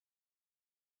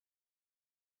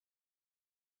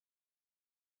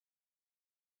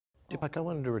Deepak, I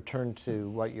wanted to return to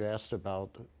what you asked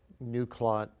about new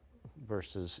clot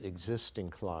versus existing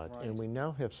clot. Right. And we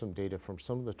now have some data from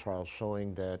some of the trials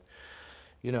showing that,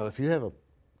 if you have a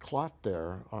clot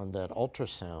there on that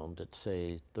ultrasound at,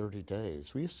 say, 30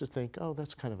 days, we used to think, oh,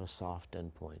 that's kind of a soft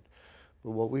endpoint.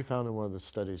 But what we found in one of the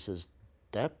studies is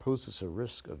that poses a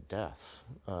risk of death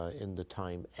in the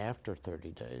time after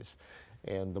 30 days.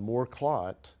 And the more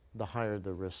clot, the higher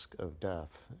the risk of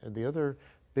death. And the other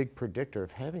big predictor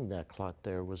of having that clot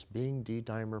there was being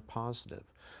D-dimer positive.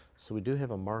 So we do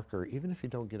have a marker, even if you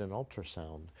don't get an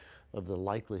ultrasound, of the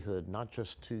likelihood not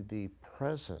just to the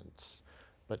presence,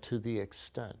 but to the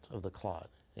extent of the clot.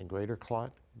 And greater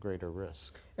clot, greater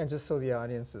risk. And just so the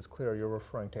audience is clear, you're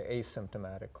referring to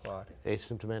asymptomatic clot.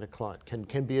 Asymptomatic clot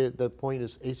can be, the point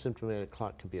is asymptomatic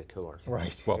clot can be a killer.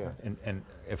 Right. Well, Yeah. and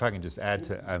if I can just add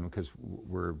to, because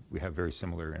we have very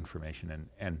similar information,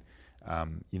 and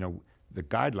the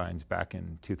guidelines back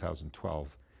in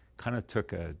 2012 kind of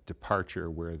took a departure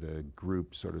where the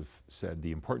group sort of said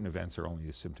the important events are only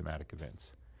the symptomatic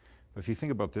events. But if you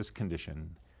think about this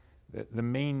condition, the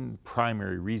main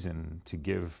primary reason to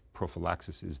give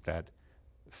prophylaxis is that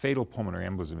fatal pulmonary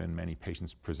embolism in many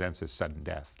patients presents as sudden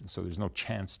death. And so there's no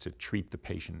chance to treat the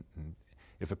patient. And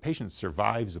if a patient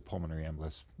survives a pulmonary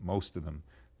embolus, most of them,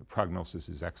 the prognosis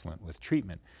is excellent with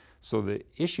treatment. So the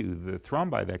issue, the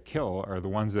thrombi that kill are the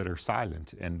ones that are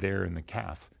silent and there in the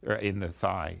calf, or in the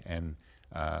thigh, and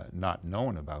not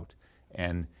known about.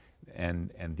 And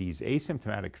these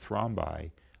asymptomatic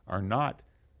thrombi are not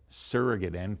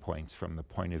surrogate endpoints from the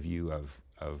point of view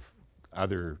of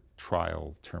other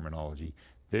trial terminology.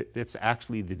 That's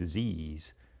actually the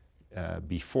disease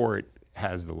before it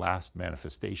has the last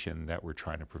manifestation that we're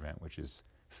trying to prevent, which is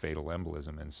fatal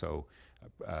embolism. And so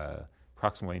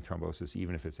proximal vein thrombosis,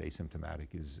 even if it's asymptomatic,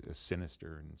 is a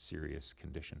sinister and serious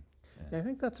condition. Yeah, I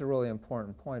think that's a really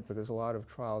important point because a lot of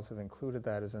trials have included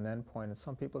that as an endpoint, and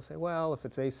some people say, well, if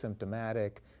it's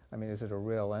asymptomatic, I mean, is it a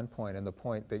real endpoint? And the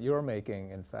point that you're making,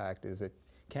 in fact, is it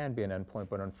can be an endpoint,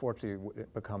 but unfortunately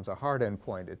it becomes a hard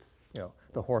endpoint. It's,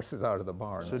 the horse is out of the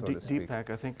barn, so to speak.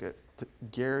 Deepak, I think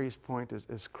Gary's point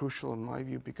is crucial in my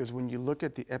view, because when you look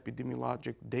at the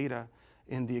epidemiologic data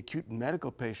in the acute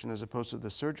medical patient as opposed to the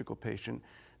surgical patient,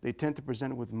 they tend to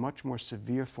present with much more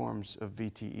severe forms of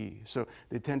VTE. So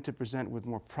they tend to present with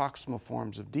more proximal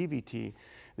forms of DVT.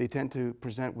 They tend to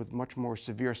present with much more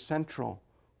severe central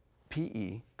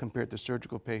PE compared to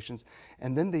surgical patients.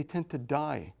 And then they tend to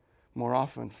die more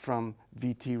often from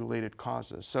VT-related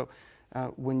causes. So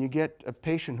when you get a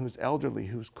patient who's elderly,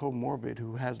 who's comorbid,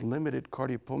 who has limited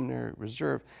cardiopulmonary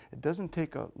reserve, it doesn't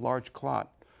take a large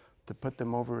clot to put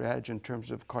them over edge in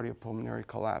terms of cardiopulmonary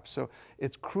collapse. So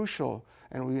it's crucial,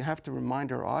 and we have to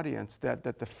remind our audience that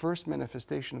the first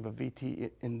manifestation of a VT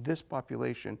in this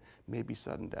population may be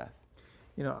sudden death.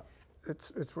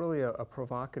 It's really a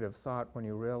provocative thought when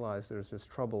you realize there's this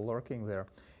trouble lurking there.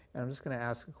 And I'm just going to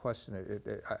ask a question.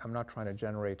 I'm not trying to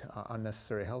generate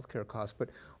unnecessary healthcare costs, but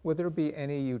would there be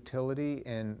any utility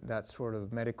in that sort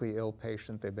of medically ill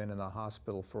patient? They've been in the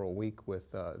hospital for a week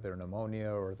with their pneumonia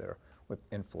or with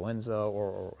influenza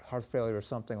or heart failure or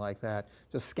something like that.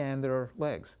 Just scan their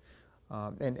legs.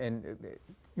 And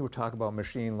you were talking about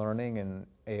machine learning and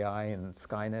AI and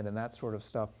Skynet and that sort of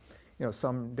stuff.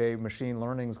 Someday machine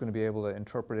learning is going to be able to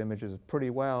interpret images pretty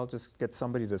well. Just get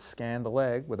somebody to scan the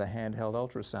leg with a handheld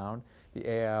ultrasound. The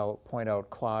AI will point out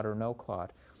clot or no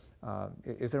clot.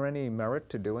 Is there any merit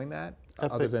to doing that,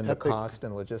 other than the cost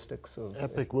and logistics of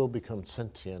Epic will become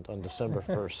sentient on December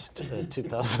 1st,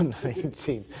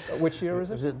 2019. Which year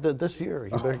is it? This year,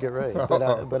 you better get ready.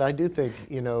 But I do think,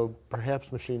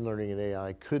 perhaps machine learning and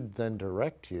AI could then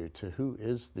direct you to who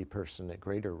is the person at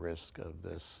greater risk of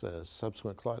this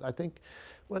subsequent clot. I think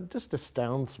what just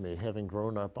astounds me, having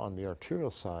grown up on the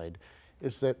arterial side,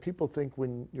 is that people think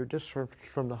when you're discharged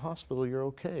from the hospital, you're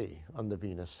okay on the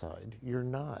venous side. You're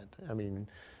not. I mean,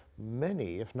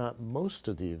 many, if not most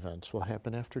of the events will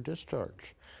happen after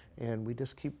discharge. And we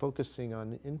just keep focusing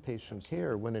on inpatient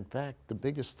care when in fact the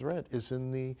biggest threat is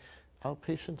in the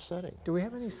outpatient setting. Do we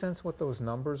have any sense what those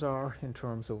numbers are in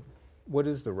terms of what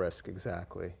is the risk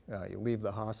exactly? You leave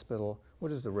the hospital,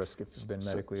 what is the risk if you've been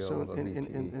medically ill of a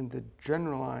VTE? In the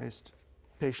generalized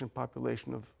patient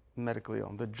population of medically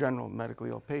ill, the general medically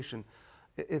ill patient,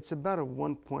 it's about a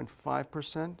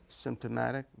 1.5%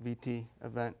 symptomatic VT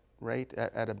event rate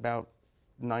at about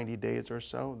 90 days or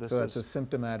so. So that's a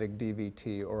symptomatic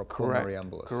DVT or a pulmonary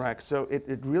embolus. Correct. So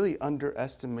it really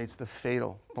underestimates the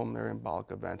fatal pulmonary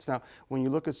embolic events. Now, when you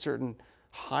look at certain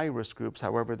high-risk groups,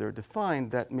 however they're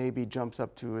defined, that maybe jumps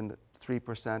up to in the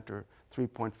 3% or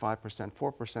 3.5%,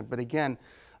 4%. But again,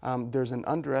 there's an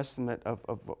underestimate of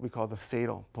what we call the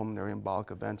fatal pulmonary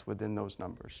embolic events within those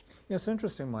numbers. Yeah, it's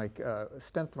interesting, Mike.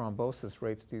 Stent thrombosis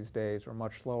rates these days are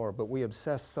much lower, but we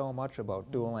obsess so much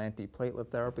about dual antiplatelet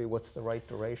therapy. What's the right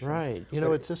duration? Right. You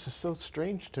know, it's just so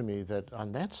strange to me that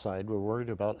on that side we're worried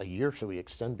about a year. Should we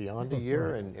extend beyond a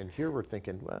year? And here we're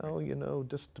thinking, well, you know,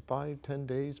 just 5, 10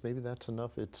 days, maybe that's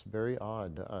enough. It's very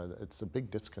odd. It's a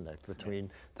big disconnect between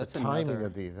the timing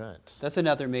of the events. That's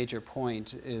another major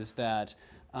point, is that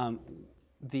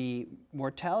the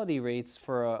mortality rates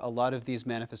for a lot of these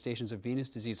manifestations of venous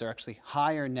disease are actually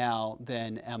higher now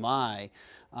than MI.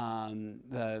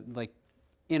 Like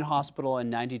in hospital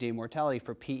and 90-day mortality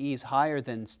for PE is higher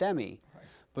than STEMI,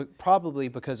 but probably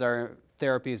because our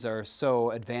therapies are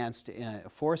so advanced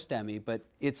for STEMI, but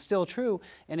it's still true.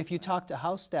 And if you talk to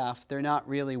house staff, they're not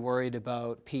really worried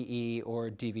about PE or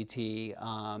DVT.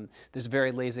 There's a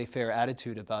very laissez-faire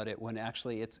attitude about it, when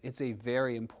actually it's a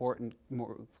very important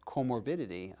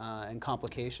comorbidity and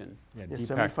complication. Yeah,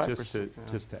 Yeah, Deepak,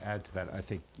 just to add to that, I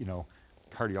think, you know,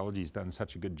 cardiology's done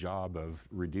such a good job of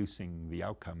reducing the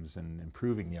outcomes and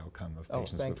improving the outcome of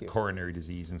patients with coronary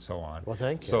disease and so on. Well,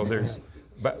 thank you. So there's,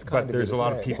 but there's a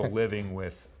lot of people living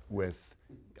with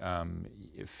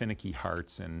finicky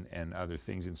hearts and other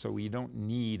things, and so we don't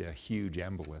need a huge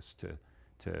embolus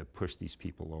to push these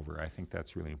people over. I think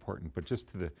that's really important. But just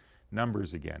to the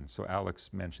numbers again, so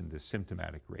Alex mentioned the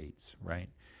symptomatic rates, right?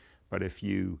 But if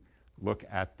you look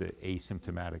at the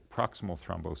asymptomatic proximal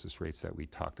thrombosis rates that we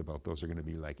talked about, those are going to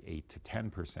be like 8 to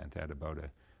 10% at about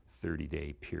a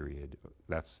 30-day period.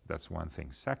 That's one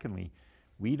thing. Secondly,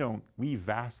 we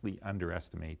vastly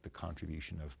underestimate the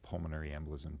contribution of pulmonary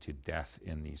embolism to death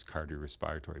in these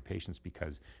cardiorespiratory patients,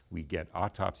 because we get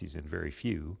autopsies in very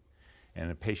few,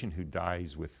 and a patient who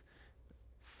dies with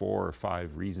 4 or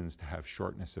 5 reasons to have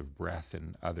shortness of breath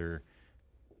and other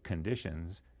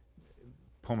conditions,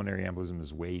 pulmonary embolism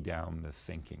is way down the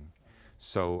thinking.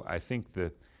 So I think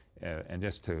and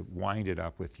just to wind it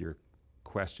up with your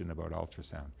question about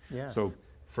ultrasound. Yes. So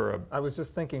I was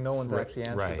just thinking no one's actually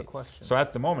answered the question. So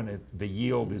at the moment, the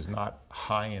yield is not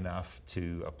high enough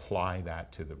to apply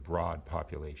that to the broad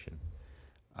population.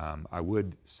 I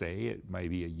would say it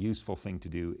might be a useful thing to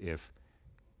do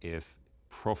if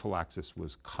prophylaxis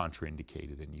was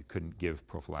contraindicated and you couldn't give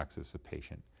prophylaxis to a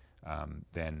patient,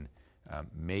 then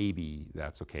maybe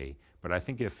that's okay. But I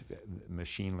think if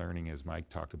machine learning, as Mike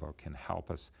talked about, can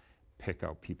help us pick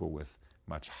out people with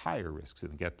much higher risks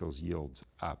and get those yields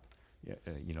up,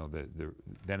 you know,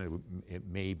 then it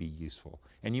may be useful.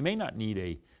 And you may not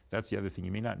need that's the other thing,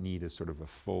 you may not need a sort of a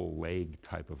full leg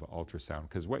type of ultrasound,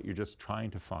 because what you're just trying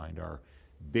to find are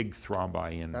big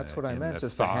thrombi in That's the what I meant,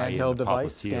 just a thigh handheld and the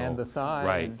device, popliteal. scan the thigh.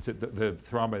 Right, so the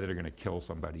thrombi that are going to kill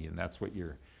somebody, and that's what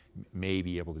you're may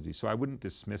be able to do. So I wouldn't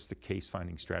dismiss the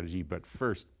case-finding strategy, but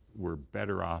first, we're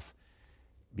better off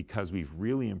because we've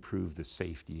really improved the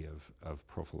safety of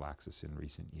prophylaxis in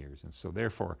recent years. And so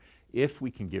therefore, if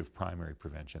we can give primary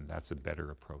prevention, that's a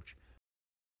better approach.